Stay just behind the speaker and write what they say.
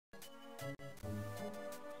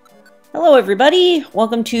Hello everybody!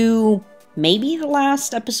 Welcome to maybe the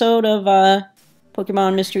last episode of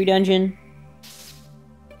Pokemon Mystery Dungeon.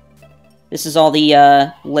 This is all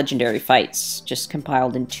the legendary fights, just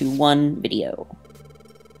compiled into one video.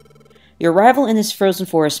 Your arrival in this frozen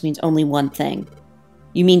forest means only one thing.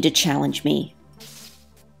 You mean to challenge me.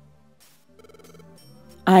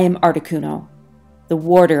 I am Articuno, the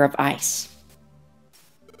Warder of Ice.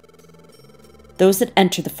 Those that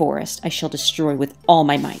enter the forest I shall destroy with all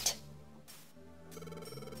my might.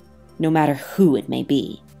 No matter who it may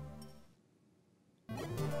be.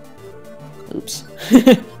 Oops.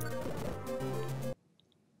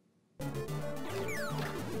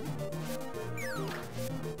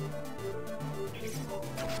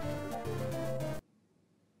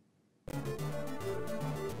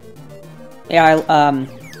 Yeah, I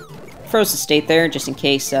froze the state there just in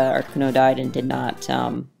case Articuno died and did not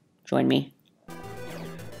join me.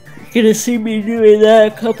 You're gonna see me doing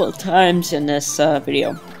that a couple times in this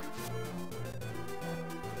video.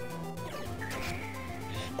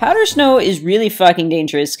 Powder Snow is really fucking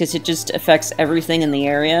dangerous because it just affects everything in the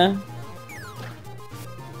area.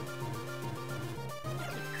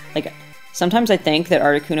 Like, sometimes I think that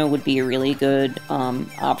Articuno would be a really good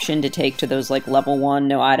option to take to those like level 1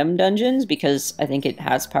 no item dungeons because I think it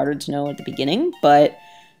has Powdered Snow at the beginning, but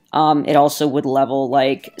it also would level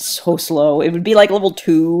like so slow. It would be like level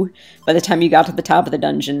 2 by the time you got to the top of the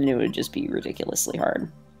dungeon and it would just be ridiculously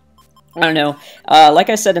hard. I don't know. Like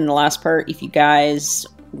I said in the last part, if you guys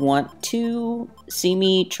want to see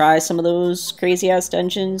me try some of those crazy-ass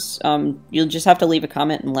dungeons, you'll just have to leave a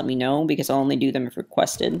comment and let me know, because I'll only do them if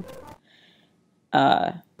requested.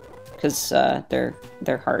 Because they're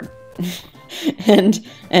hard. and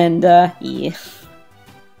yeah.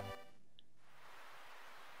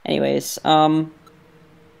 Anyways,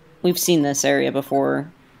 we've seen this area before,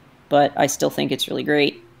 but I still think it's really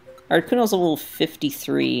great. Articuno's level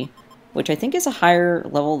 53, which I think is a higher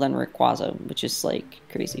level than Rayquaza, which is, like,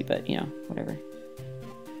 crazy, but, you know, whatever.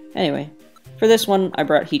 Anyway, for this one, I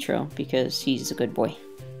brought Heatro, because he's a good boy.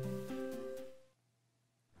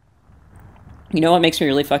 You know what makes me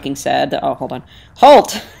really fucking sad? Oh, hold on.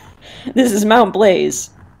 Halt! This is Mount Blaze.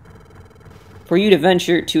 For you to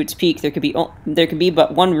venture to its peak, there could be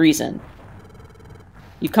but one reason.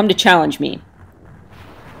 You've come to challenge me.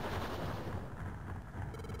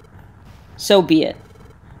 So be it.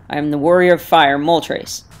 I am the Warrior of Fire,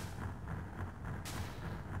 Moltres.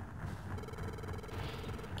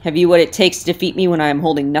 Have you what it takes to defeat me when I am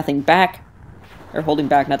holding nothing back? Or holding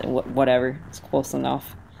back nothing, whatever. It's close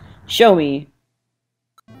enough. Show me.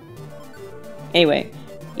 Anyway,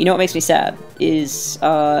 you know what makes me sad? Is,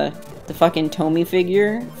 the fucking Tomy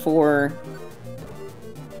figure for,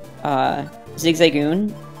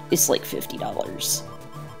 Zigzagoon is like $50.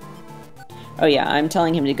 Oh yeah, I'm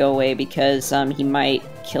telling him to go away because, he might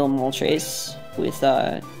kill Moltres with,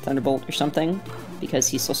 Thunderbolt or something, because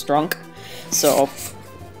he's so strong. So,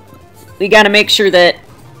 we gotta make sure that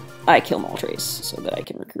I kill Moltres so that I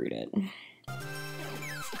can recruit it.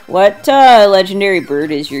 What, legendary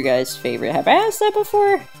bird is your guys' favorite? Have I asked that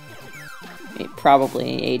before?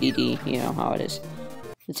 Probably ADD, you know how it is.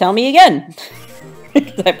 So tell me again!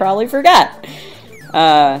 I probably forgot.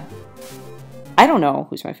 I don't know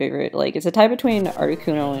who's my favorite. Like, it's a tie between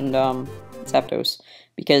Articuno and, Zapdos.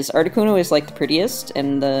 Because Articuno is, like, the prettiest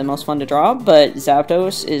and the most fun to draw, but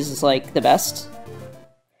Zapdos is, like, the best.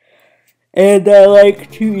 And I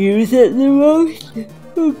like to use it the most.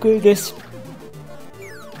 Oh, goodness.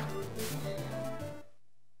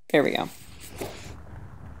 There we go.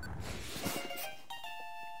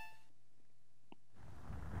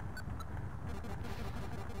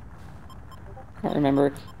 I don't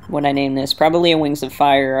remember what I named this. Probably a Wings of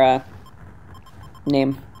Fire,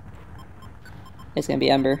 name. It's gonna be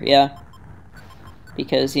Ember, yeah.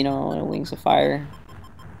 Because, you know, Wings of Fire.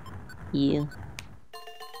 Yeah.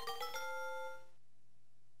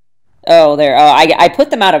 Oh, there. Oh, I put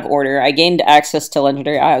them out of order. I gained access to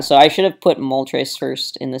Legendary Isles, so I should have put Moltres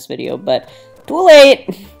first in this video, but too late!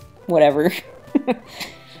 Whatever.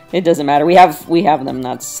 It doesn't matter. We have them.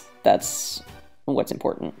 That's what's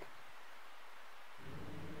important.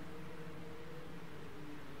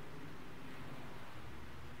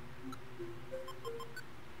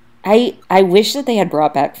 I wish that they had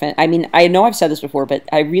brought back I mean, I know I've said this before, but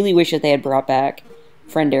I really wish that they had brought back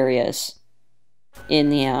Friendarias in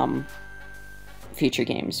the future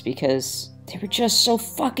games, because they were just so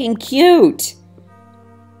fucking cute.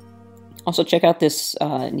 Also, check out this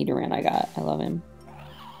Nidoran I got. I love him.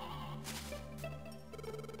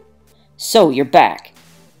 So, you're back.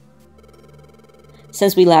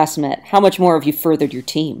 Since we last met, how much more have you furthered your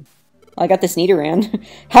team? I got this Nidoran.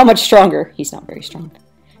 How much stronger? He's not very strong.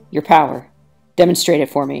 Your power. Demonstrate it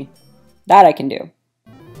for me. That I can do.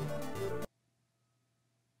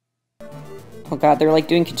 Oh god, they're like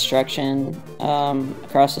doing construction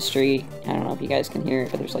across the street. I don't know if you guys can hear it,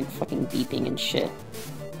 but there's like fucking beeping and shit.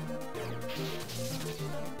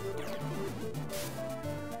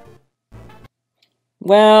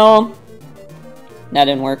 Well, that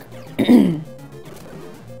didn't work.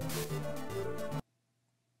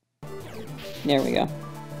 There we go.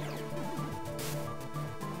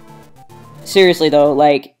 Seriously though,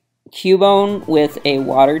 like, Cubone with a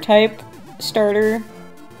water type starter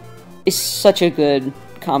is such a good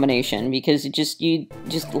combination because it just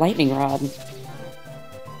lightning rod.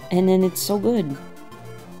 And then it's so good.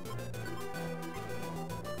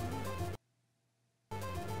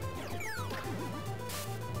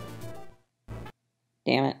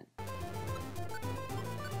 Damn it.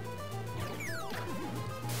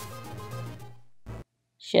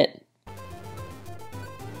 Shit.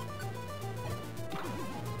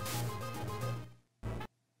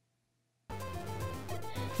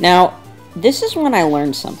 Now, this is when I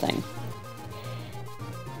learned something.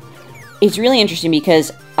 It's really interesting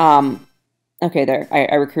because, okay, there,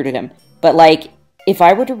 I recruited him. But, like, if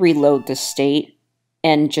I were to reload the state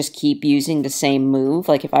and just keep using the same move,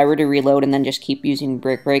 like, if I were to reload and then just keep using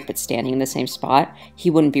Brick Break but standing in the same spot, he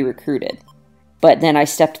wouldn't be recruited. But then I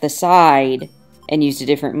stepped to the side and used a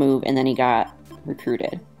different move, and then he got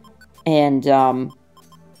recruited. And,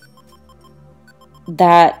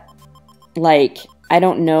 that, like, I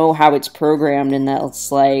don't know how it's programmed in that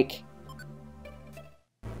it's, like,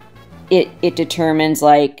 it determines,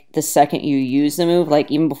 like, the second you use the move,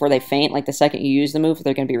 like, even before they faint, like, the second you use the move, if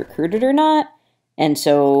they're going to be recruited or not. And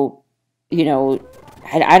so, you know,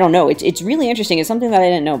 I don't know. It's really interesting. It's something that I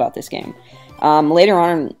didn't know about this game. Later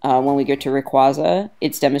on, when we get to Rayquaza,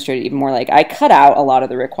 it's demonstrated even more. Like, I cut out a lot of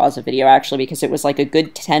the Rayquaza video, actually, because it was, like, a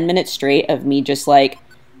good 10 minutes straight of me just, like,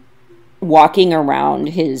 walking around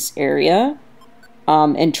his area,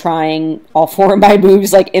 and trying all 4 of my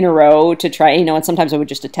moves, like, in a row to try, you know, and sometimes I would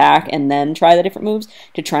just attack and then try the different moves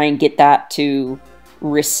to try and get that to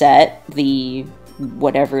reset the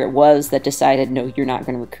whatever it was that decided, no, you're not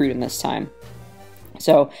going to recruit him this time.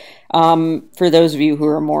 So, for those of you who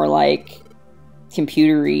are more, like,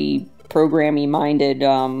 computery, programmy minded,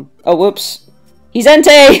 oh, whoops. He's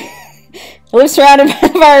Entei! Lives surrounded by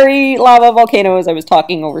fiery lava volcanoes. I was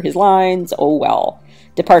talking over his lines. Oh, well.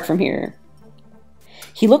 Depart from here.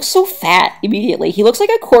 He looks so fat immediately. He looks like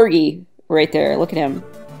a corgi right there. Look at him.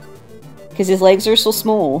 Because his legs are so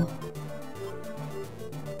small.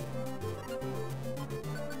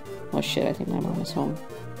 Oh shit, I think my mom is home.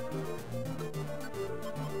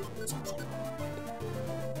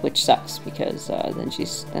 Which sucks, because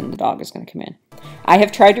then the dog is going to come in. I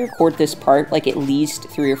have tried to record this part like at least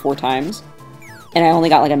 3 or 4 times. And I only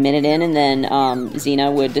got like a minute in, and then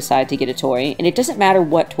Xena would decide to get a toy. And it doesn't matter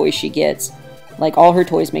what toy she gets. Like, all her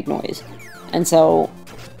toys make noise. And so,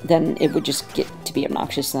 then it would just get to be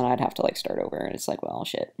obnoxious, and then I'd have to, like, start over. And it's like, well,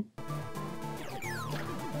 shit.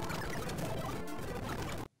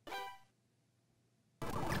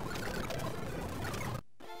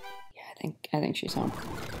 Yeah, I think she's home.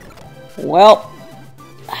 Well,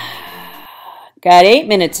 got 8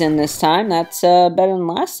 minutes in this time. That's better than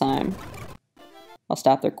last time. I'll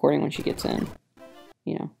stop the recording when she gets in.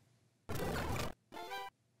 You know.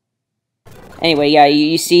 Anyway, yeah,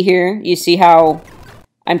 you see here? You see how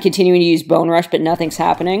I'm continuing to use Bone Rush, but nothing's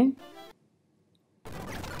happening?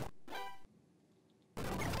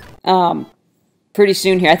 Pretty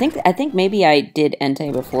soon here. I think maybe I did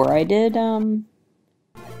Entei before I did, the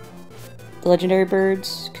Legendary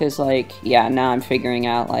Birds. Because, like, yeah, now I'm figuring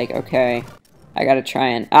out, like, okay, I gotta try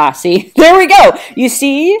and... Ah, see? There we go! You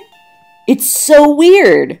see? It's so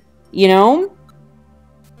weird, you know?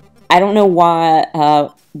 I don't know why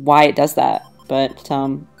it does that. But,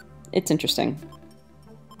 it's interesting.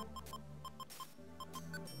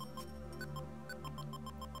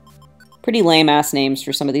 Pretty lame-ass names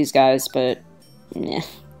for some of these guys, but, meh.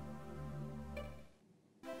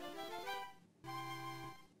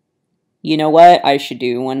 You know what I should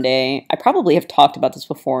do one day? I probably have talked about this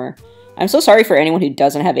before. I'm so sorry for anyone who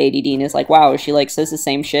doesn't have ADD and is like, wow, she, like, says the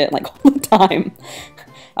same shit, like, all the time.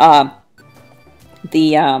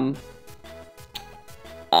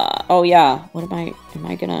 Oh yeah, what am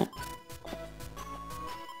I gonna...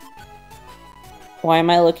 Why am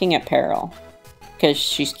I looking at Peril? Because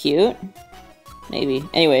she's cute? Maybe.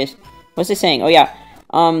 Anyways, what's I saying? Oh yeah,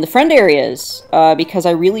 the friend areas, because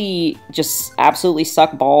I really just absolutely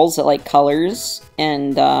suck balls at, like, colors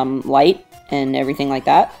and, light, and everything like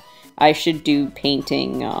that, I should do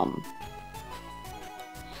painting,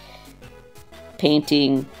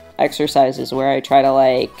 painting exercises where I try to,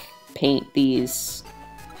 like, paint these,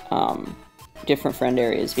 different friend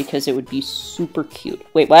areas, because it would be super cute.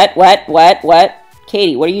 Wait, what?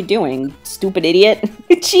 Katie, what are you doing? Stupid idiot.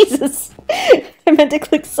 Jesus. I meant to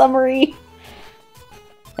click summary.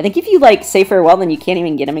 I think if you, like, say farewell, then you can't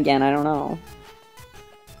even get him again. I don't know.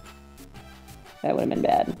 That would have been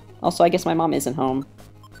bad. Also, I guess my mom isn't home.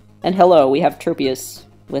 And hello, we have Tropius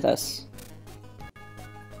with us.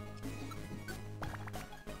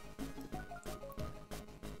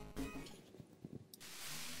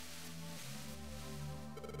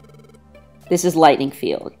 This is Lightning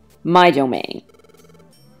Field, my domain.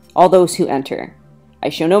 All those who enter, I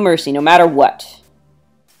show no mercy, no matter what.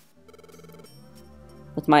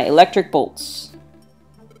 With my electric bolts,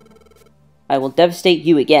 I will devastate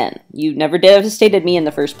you again. You never devastated me in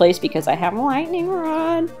the first place because I have a lightning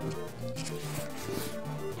rod.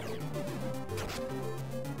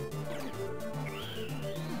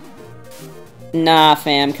 Nah,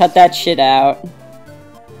 fam, cut that shit out.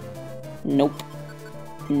 Nope.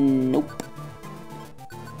 Nope.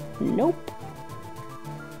 Nope.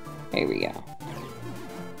 There we go.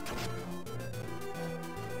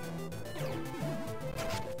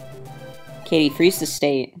 Katie, freeze the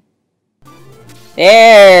state.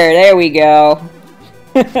 There we go.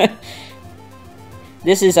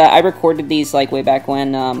 This is, I recorded these, like, way back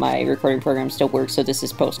when my recording program still works, so this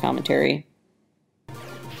is post-commentary.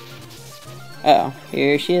 Uh-oh,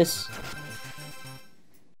 here she is.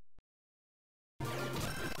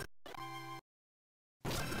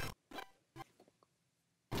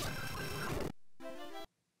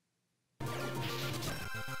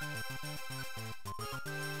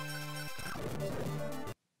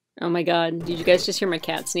 Oh my god, did you guys just hear my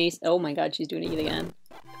cat sneeze? Oh my god, she's doing it again.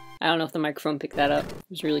 I don't know if the microphone picked that up. It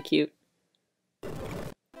was really cute.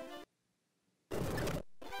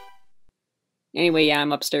 Anyway, yeah,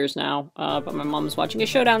 I'm upstairs now, but my mom's watching a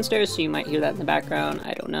show downstairs, so you might hear that in the background.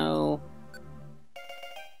 I don't know.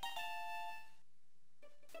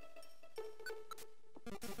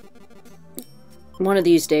 One of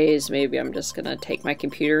these days, maybe I'm just gonna take my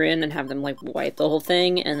computer in and have them, like, wipe the whole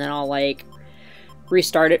thing, and then I'll, like,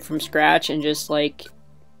 restart it from scratch and just, like,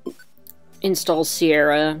 install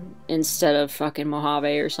Sierra instead of fucking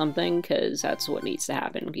Mojave or something, because that's what needs to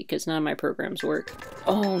happen, because none of my programs work.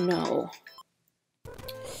 Oh no.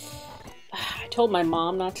 I told my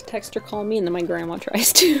mom not to text or call me, and then my grandma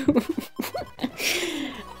tries to.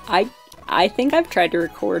 I think I've tried to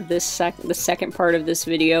record the second part of this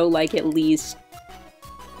video, like, at least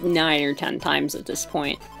 9 or 10 times at this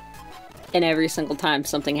point. And every single time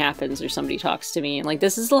something happens or somebody talks to me, and like,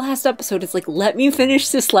 this is the last episode, it's like, let me finish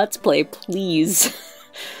this Let's Play, please.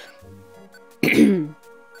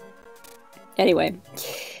 Anyway,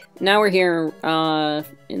 now we're here,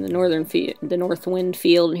 in the North Wind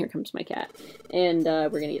Field, and here comes my cat. And,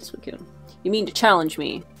 we're gonna get Suicune. You mean to challenge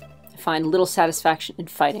me? I find little satisfaction in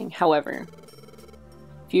fighting. However,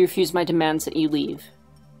 if you refuse my demands that you leave,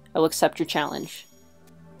 I will accept your challenge.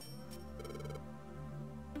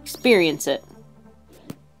 Experience it.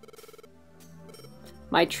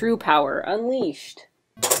 My true power unleashed.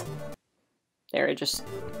 There, I just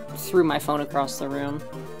threw my phone across the room.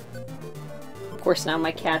 Of course, now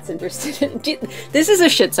my cat's interested in. This is a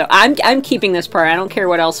shit. So I'm keeping this part. I don't care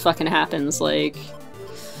what else fucking happens. Like,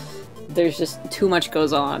 there's just too much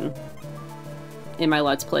goes on in my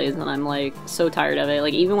Let's Plays, and I'm like so tired of it.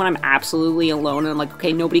 Like, even when I'm absolutely alone, and I'm like,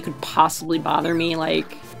 okay, nobody could possibly bother me.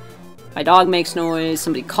 Like, my dog makes noise,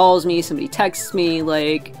 somebody calls me, somebody texts me,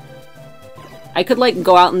 like, I could, like,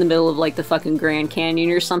 go out in the middle of, like, the fucking Grand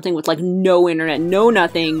Canyon or something with, like, no internet, no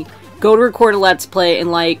nothing, go to record a Let's Play,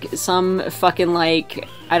 and, like, some fucking, like,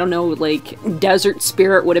 I don't know, like, desert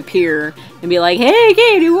spirit would appear and be like, hey,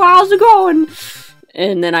 Katie, how's it going?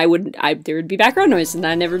 And then there would be background noise, and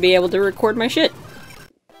I'd never be able to record my shit.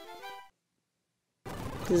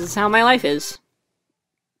 This is how my life is.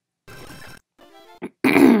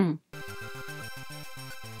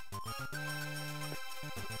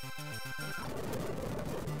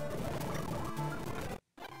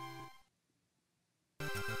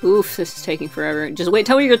 Oof, this is taking forever. Just wait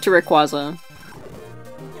till we get to Rayquaza.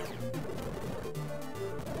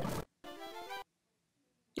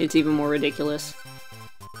 It's even more ridiculous.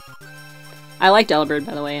 I like Delibird,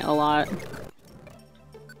 by the way, a lot.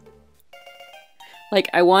 Like,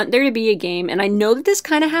 I want there to be a game, and I know that this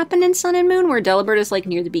kind of happened in Sun and Moon, where Delibird is, like,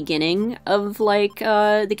 near the beginning of, like,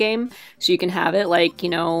 the game, so you can have it, like, you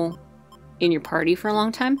know, in your party for a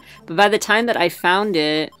long time. But by the time that I found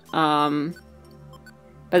it,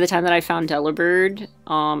 by the time that I found Delibird,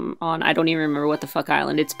 on I don't even remember what the fuck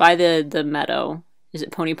island. It's by the meadow. Is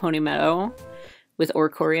it Pony Pony Meadow? With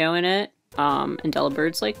Orcorio in it. And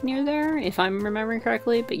Delibird's like near there, if I'm remembering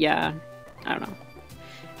correctly. But yeah, I don't know.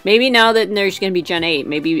 Maybe now that there's gonna be Gen 8,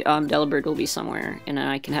 maybe Delibird will be somewhere, and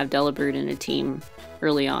I can have Delibird in a team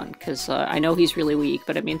early on, because I know he's really weak,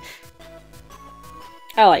 but I mean,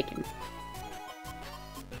 I like him.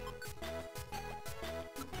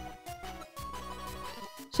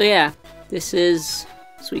 So yeah, this is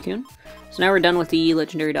Suicune. So now we're done with the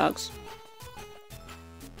legendary dogs.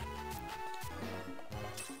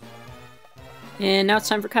 And now it's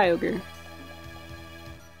time for Kyogre.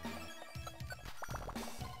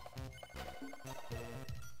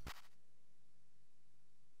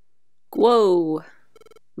 Whoa!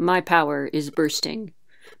 My power is bursting.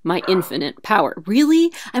 My infinite power.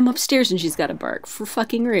 Really? I'm upstairs and she's got a bark. For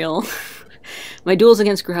fucking real. My duels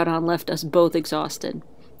against Groudon left us both exhausted.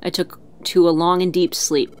 I took to a long and deep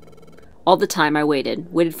sleep. All the time I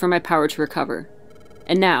waited for my power to recover.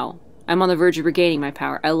 And now, I'm on the verge of regaining my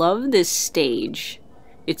power. I love this stage.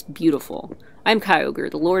 It's beautiful. I'm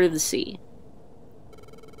Kyogre, the Lord of the Sea.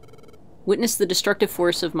 Witness the destructive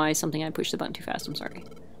force of my... something, I pushed the button too fast, I'm sorry.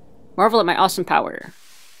 Marvel at my awesome power.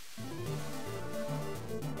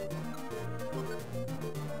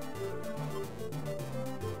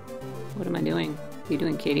 What am I doing? What are you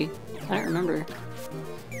doing, Katie? I don't remember.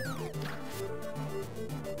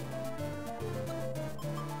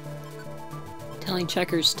 Telling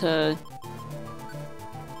Checkers to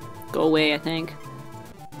go away, I think.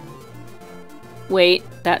 Wait,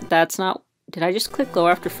 that's not... Did I just click go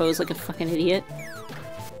after foes like a fucking idiot?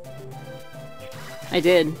 I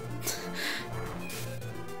did.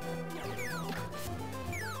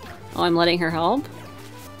 Oh, I'm letting her help?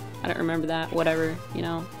 I don't remember that. Whatever, you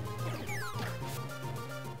know.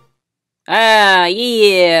 Ah,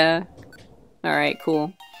 yeah! Alright,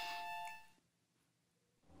 cool.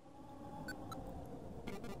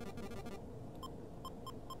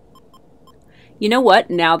 You know what?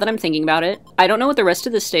 Now that I'm thinking about it, I don't know what the rest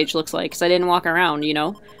of this stage looks like, because I didn't walk around, you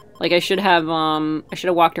know? Like, I should have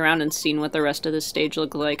walked around and seen what the rest of this stage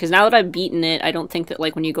looked like. Because now that I've beaten it, I don't think that,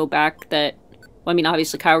 like, when you go back that... Well, I mean,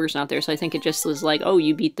 obviously Kyogre's not there, so I think it just was like, oh,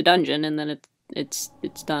 you beat the dungeon, and then it's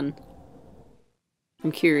done.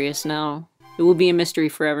 I'm curious now. It will be a mystery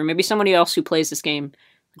forever. Maybe somebody else who plays this game,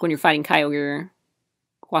 like when you're fighting Kyogre,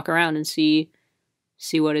 walk around and see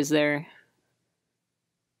what is there.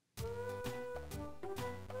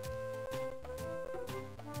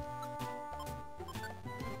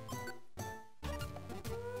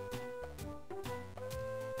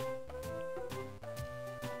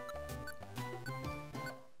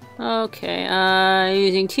 Okay,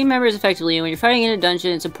 using team members effectively. When you're fighting in a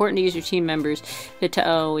dungeon, it's important to use your team members.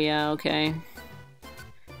 Oh, yeah, okay.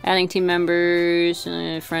 Adding team members,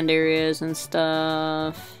 friend areas and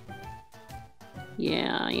stuff.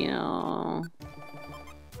 Yeah, you know.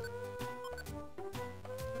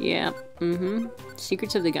 Yeah,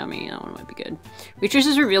 Secrets of the Gummy, that one might be good. Research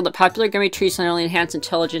has revealed that popular gummy trees not only enhance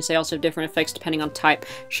intelligence, they also have different effects depending on type.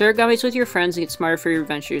 Share gummies with your friends and get smarter for your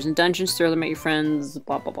adventures. In dungeons, throw them at your friends,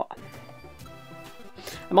 blah blah blah.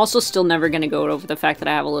 I'm also still never gonna go over the fact that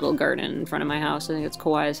I have a little garden in front of my house. I think it's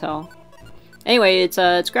kawaii as hell. Anyway, it's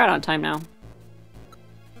Groudon time now.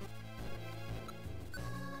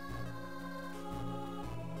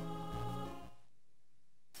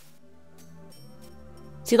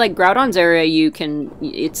 See, like, Groudon's area,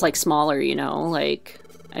 it's, like, smaller, you know? Like,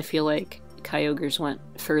 I feel like Kyogre's went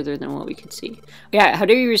further than what we could see. Yeah, how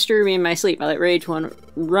dare you disturb me in my sleep? I let Rage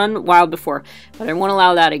run wild before, but I won't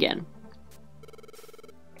allow that again.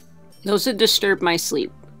 Those that disturb my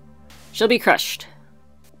sleep shall be crushed.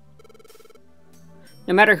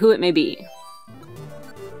 No matter who it may be.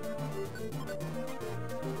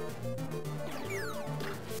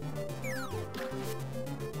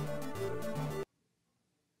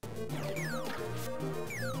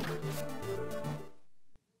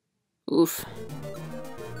 Oof.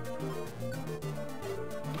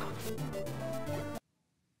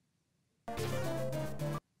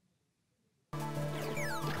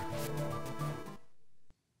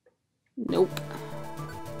 Nope.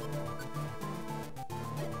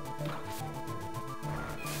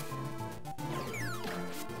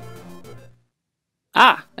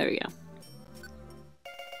 Ah, there we go.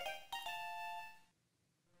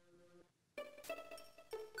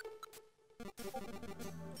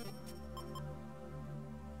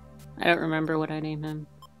 I don't remember what I named him.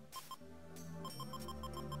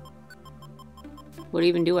 What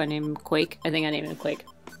even do I name him? Quake? I think I named him Quake.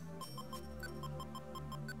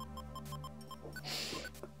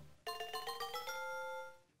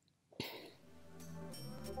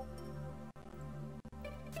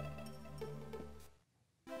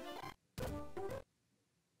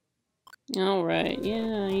 Alright,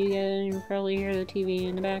 yeah, you can probably hear the TV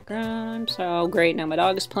in the background. So great, now my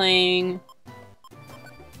dog is playing.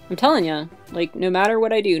 I'm telling you, like, no matter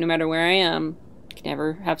what I do, no matter where I am, I can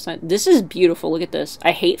never have sun. This is beautiful, look at this.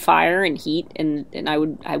 I hate fire and heat, and I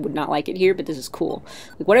would not like it here, but this is cool.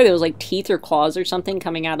 Like, what are those, like, teeth or claws or something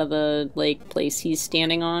coming out of the, like, place he's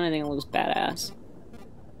standing on? I think it looks badass.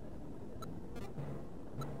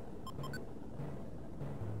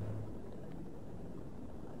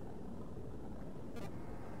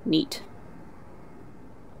 Neat.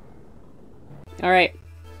 Alright.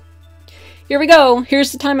 Here we go!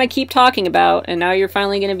 Here's the time I keep talking about, and now you're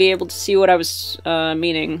finally going to be able to see what I was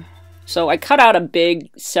meaning. So I cut out a big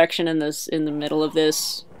section in the middle of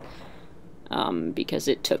this, because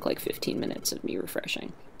it took like 15 minutes of me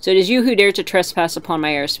refreshing. So it is you who dared to trespass upon my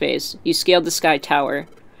airspace. You scaled the sky tower.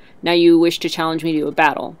 Now you wish to challenge me to a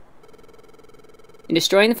battle. In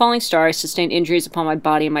destroying the falling star, I sustained injuries upon my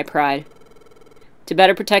body and my pride. To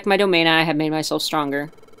better protect my domain, I have made myself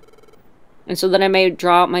stronger. And so that I may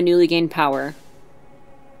draw out my newly gained power.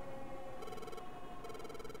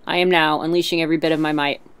 I am now unleashing every bit of my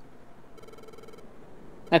might.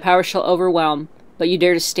 My power shall overwhelm, but you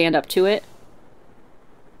dare to stand up to it?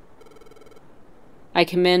 I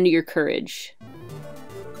commend your courage.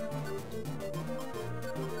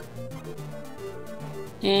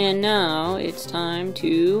 And now it's time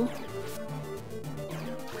to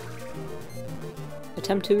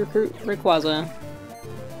attempt to recruit Rayquaza,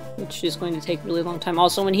 which is going to take a really long time.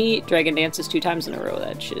 Also, when he Dragon Dances 2 times in a row,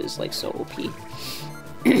 that shit is like so OP.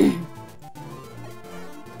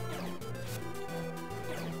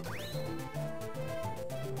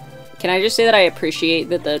 Can I just say that I appreciate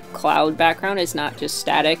that the cloud background is not just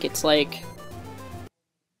static, it's like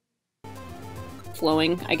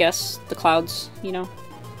flowing, I guess, the clouds, you know?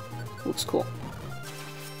 Looks cool.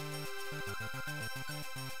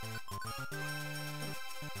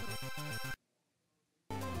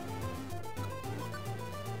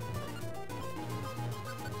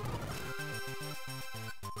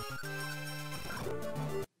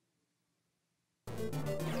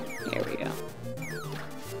 There we go.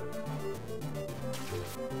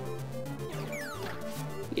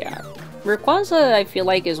 Yeah. Rayquaza, I feel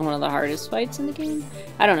like, is one of the hardest fights in the game.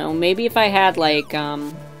 I don't know, maybe if I had, like,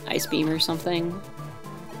 Ice Beam or something,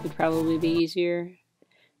 it would probably be easier.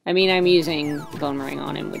 I mean, I'm using Boomerang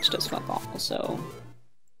on him, which does fuck all, so...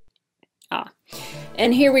 Ah.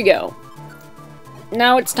 And here we go.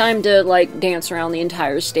 Now it's time to, like, dance around the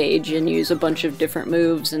entire stage and use a bunch of different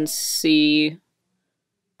moves and see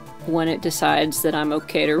when it decides that I'm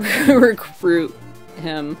okay to recruit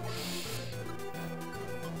him.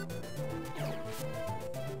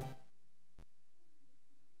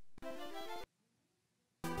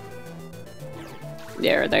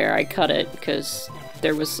 There, I cut it, because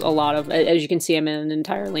there was a lot of... As you can see, I'm in an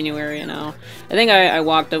entirely new area now. I think I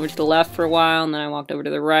walked over to the left for a while, and then I walked over to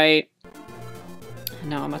the right. And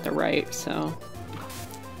now I'm at the right, so...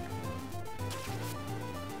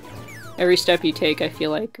 Every step you take, I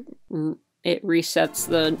feel like it resets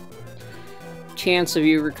the chance of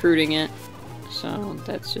you recruiting it. So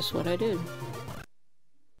that's just what I did.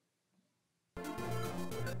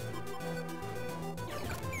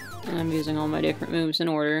 And I'm using all my different moves in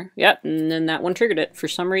order. Yep, and then that one triggered it for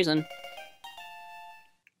some reason.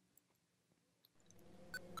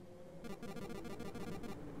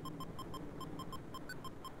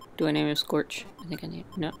 Do I name him Scorch? I think I named...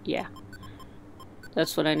 No, yeah.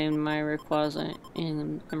 That's what I named my Rayquaza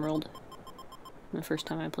in Emerald. The first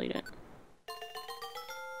time I played it.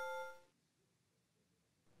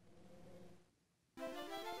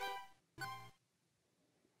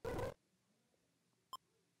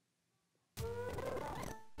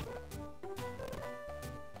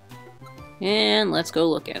 And let's go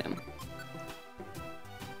look at him.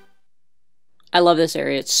 I love this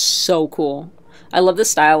area, it's so cool. I love the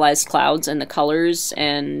stylized clouds and the colors,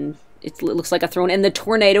 and it looks like a throne. And the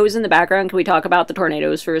tornadoes in the background, can we talk about the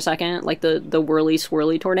tornadoes for a second? Like the whirly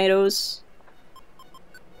swirly tornadoes?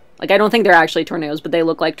 Like, I don't think they're actually tornadoes, but they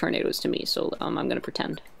look like tornadoes to me, so I'm gonna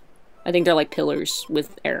pretend. I think they're like pillars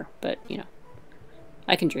with air, but, you know.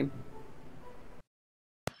 I can dream.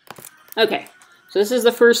 Okay. So this is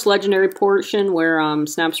the first legendary portion where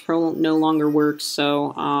Snaps Pro no longer works,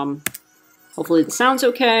 so hopefully the sound's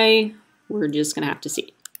okay. We're just gonna have to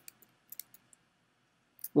see.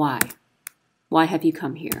 Why? Why have you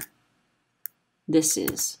come here? This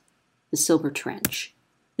is the Silver Trench.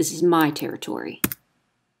 This is my territory.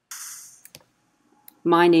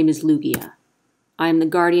 My name is Lugia. I am the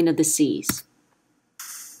guardian of the seas.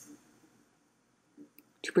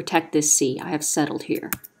 To protect this sea, I have settled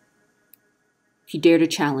here. If you dare to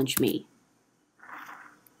challenge me,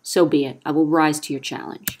 So be it. I will rise to your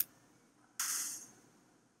challenge.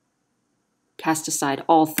 Cast aside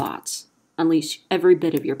all thoughts. Unleash every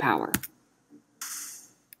bit of your power.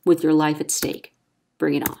 With your life at stake.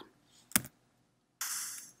 Bring it on.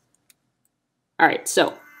 Alright,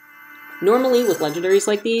 so normally with legendaries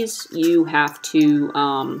like these, you have to,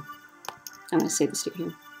 I'm going to save the state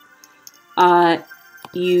here.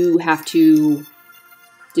 You have to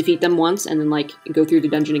defeat them once and then, like, go through the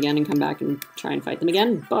dungeon again and come back and try and fight them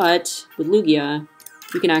again. But with Lugia,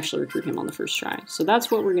 you can actually recruit him on the first try. So that's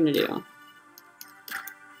what we're going to do.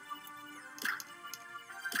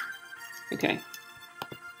 Okay.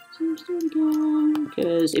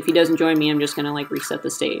 Because if he doesn't join me, I'm just going to, like, reset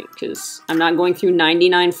the state. Because I'm not going through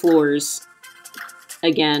 99 floors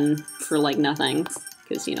again for, like, nothing.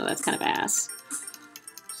 Because, you know, that's kind of ass.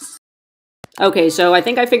 Okay, so I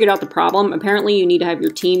think I figured out the problem. Apparently you need to have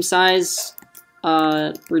your team size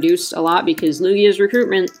reduced a lot because Lugia's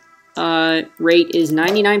recruitment rate is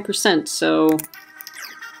 99%, so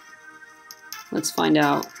let's find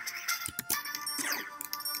out.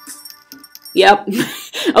 Yep.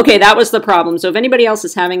 Okay, that was the problem. So if anybody else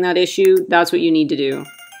is having that issue, that's what you need to do.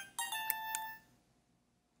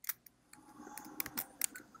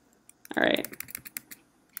 Alright.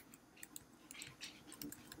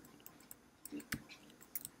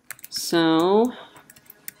 So,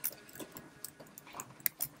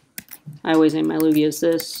 I always name my Lugia as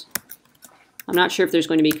this. I'm not sure if there's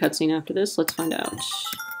going to be a cutscene after this. Let's find out.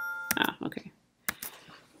 Ah, okay.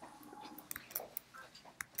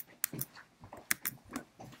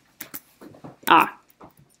 Ah.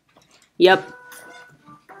 Yep.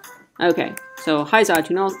 Okay. So, hi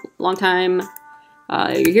Zatu, long time.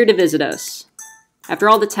 You're here to visit us. After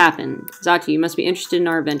all that's happened, Zatu, you must be interested in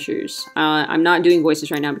our adventures. I'm not doing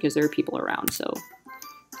voices right now because there are people around, so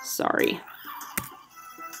sorry.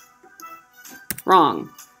 Wrong.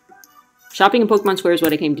 Shopping in Pokemon Square is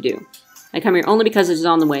what I came to do. I come here only because it is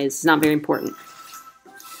on the way. This is not very important.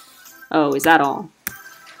 Oh, is that all?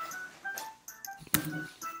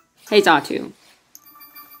 Hey, Zatu.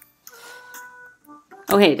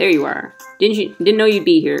 Oh, hey, there you are. Didn't know you'd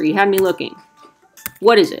be here. You had me looking.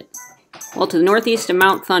 What is it? Well, to the northeast of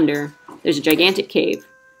Mount Thunder, there's a gigantic cave.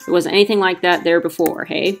 There wasn't anything like that there before,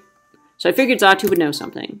 hey? So I figured Zatu would know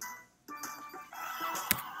something.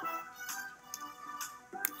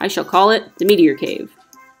 I shall call it the Meteor Cave.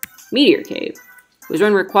 Meteor Cave. It was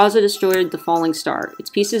when Rayquaza destroyed the falling star. Its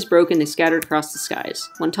pieces broke and they scattered across the skies.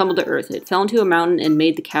 One tumbled to earth. It fell into a mountain and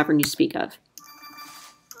made the cavern you speak of.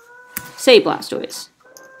 Say, Blastoise,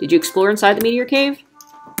 did you explore inside the Meteor Cave?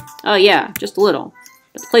 Oh yeah, just a little.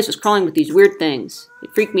 But the place was crawling with these weird things.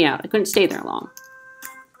 It freaked me out. I couldn't stay there long.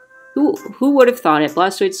 Who would have thought it?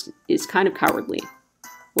 Blastoise is kind of cowardly.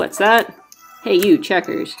 What's that? Hey you,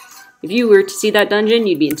 Checkers. If you were to see that dungeon,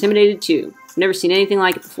 you'd be intimidated too. I've never seen anything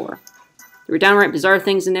like it before. There were downright bizarre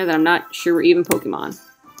things in there that I'm not sure were even Pokemon.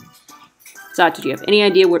 Zatu, do you have any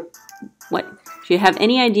idea what? Do you have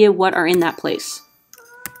any idea what are in that place?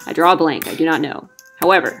 I draw a blank. I do not know.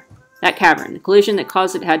 However, that cavern, the collision that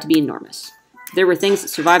caused it had to be enormous. If there were things that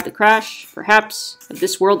survived the crash, perhaps, of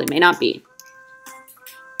this world they may not be.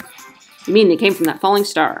 You mean they came from that falling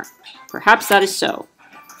star? Perhaps that is so.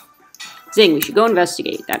 Zing, we should go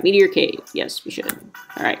investigate. That Meteor Cave. Yes, we should.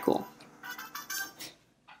 Alright, cool.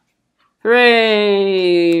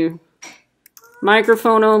 Hooray!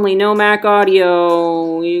 Microphone only, no Mac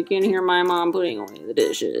audio. You can hear my mom putting away the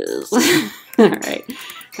dishes. Alright.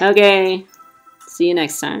 Okay. See you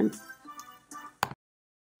next time.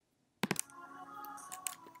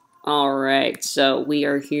 Alright, so we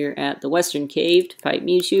are here at the Western Cave to fight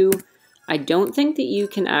Mewtwo. I don't think that you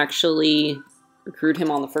can actually recruit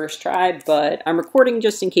him on the first try, but I'm recording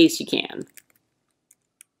just in case you can.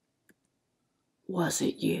 Was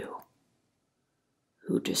it you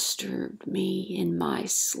who disturbed me in my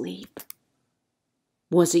sleep?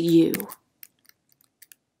 Was it you?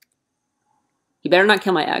 You better not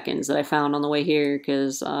kill my Ekans that I found on the way here,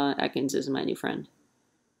 because Ekans is my new friend.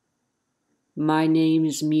 My name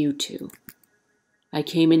is Mewtwo. I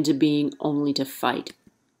came into being only to fight.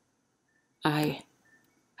 I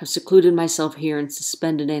have secluded myself here in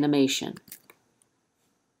suspended animation.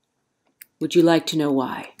 Would you like to know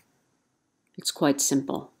why? It's quite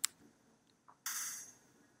simple.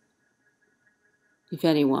 If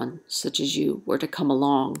anyone, such as you, were to come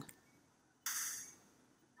along,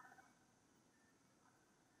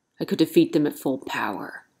 I could defeat them at full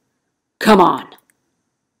power. Come on!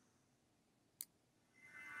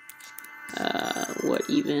 What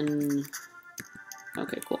even?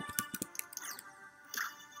 Okay, cool.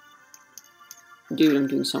 Dude, I'm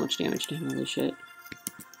doing so much damage to him, holy shit.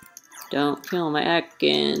 Don't kill my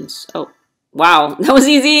Ekans. Oh, wow, that was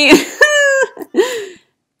easy.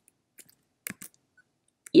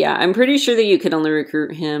 Yeah, I'm pretty sure that you could only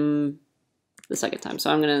recruit him the second time. So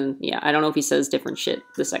I'm gonna, yeah, I don't know if he says different shit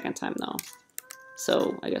the second time though.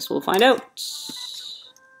 So I guess we'll find out.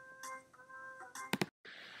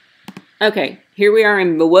 Okay, here we are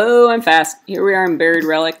in, whoa, I'm fast. Here we are in Buried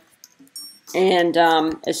Relic. And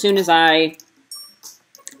as soon as I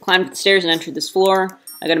climbed the stairs and entered this floor,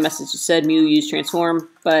 I got a message that said Mew use transform,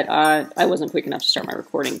 but I wasn't quick enough to start my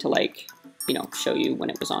recording to, like, you know, show you when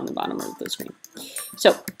it was on the bottom of the screen.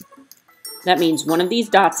 So that means one of these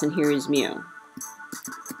dots in here is Mew.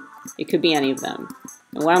 It could be any of them.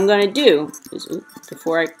 And what I'm going to do is,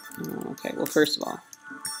 before I, okay, well, first of all,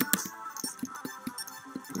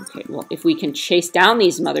 okay, well, if we can chase down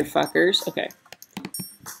these motherfuckers, okay.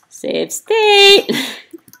 Save state!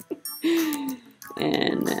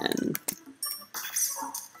 And then,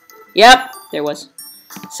 yep, there was.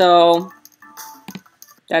 So,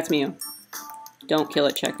 that's Mew. Don't kill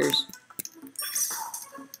it, checkers.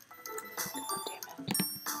 Damn it.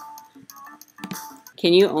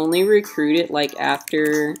 Can you only recruit it, like,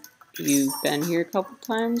 after you've been here a couple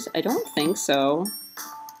times? I don't think so.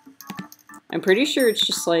 I'm pretty sure it's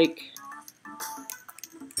just, like...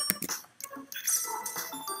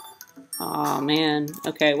 Aw, man.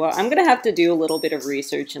 Okay, well, I'm gonna have to do a little bit of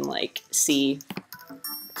research and, like, see.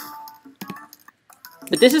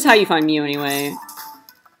 But this is how you find Mew anyway.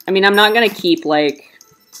 I mean, I'm not gonna keep, like,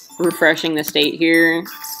 refreshing the state here,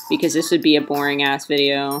 because this would be a boring-ass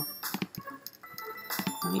video.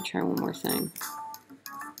 Let me try one more thing.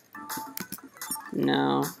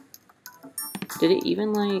 No. Did it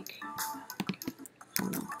even, like... I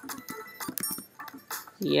don't know.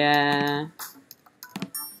 Yeah.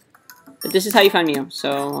 But this is how you find Mew,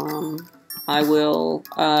 so, I will,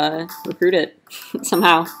 recruit it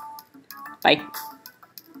somehow. Bye.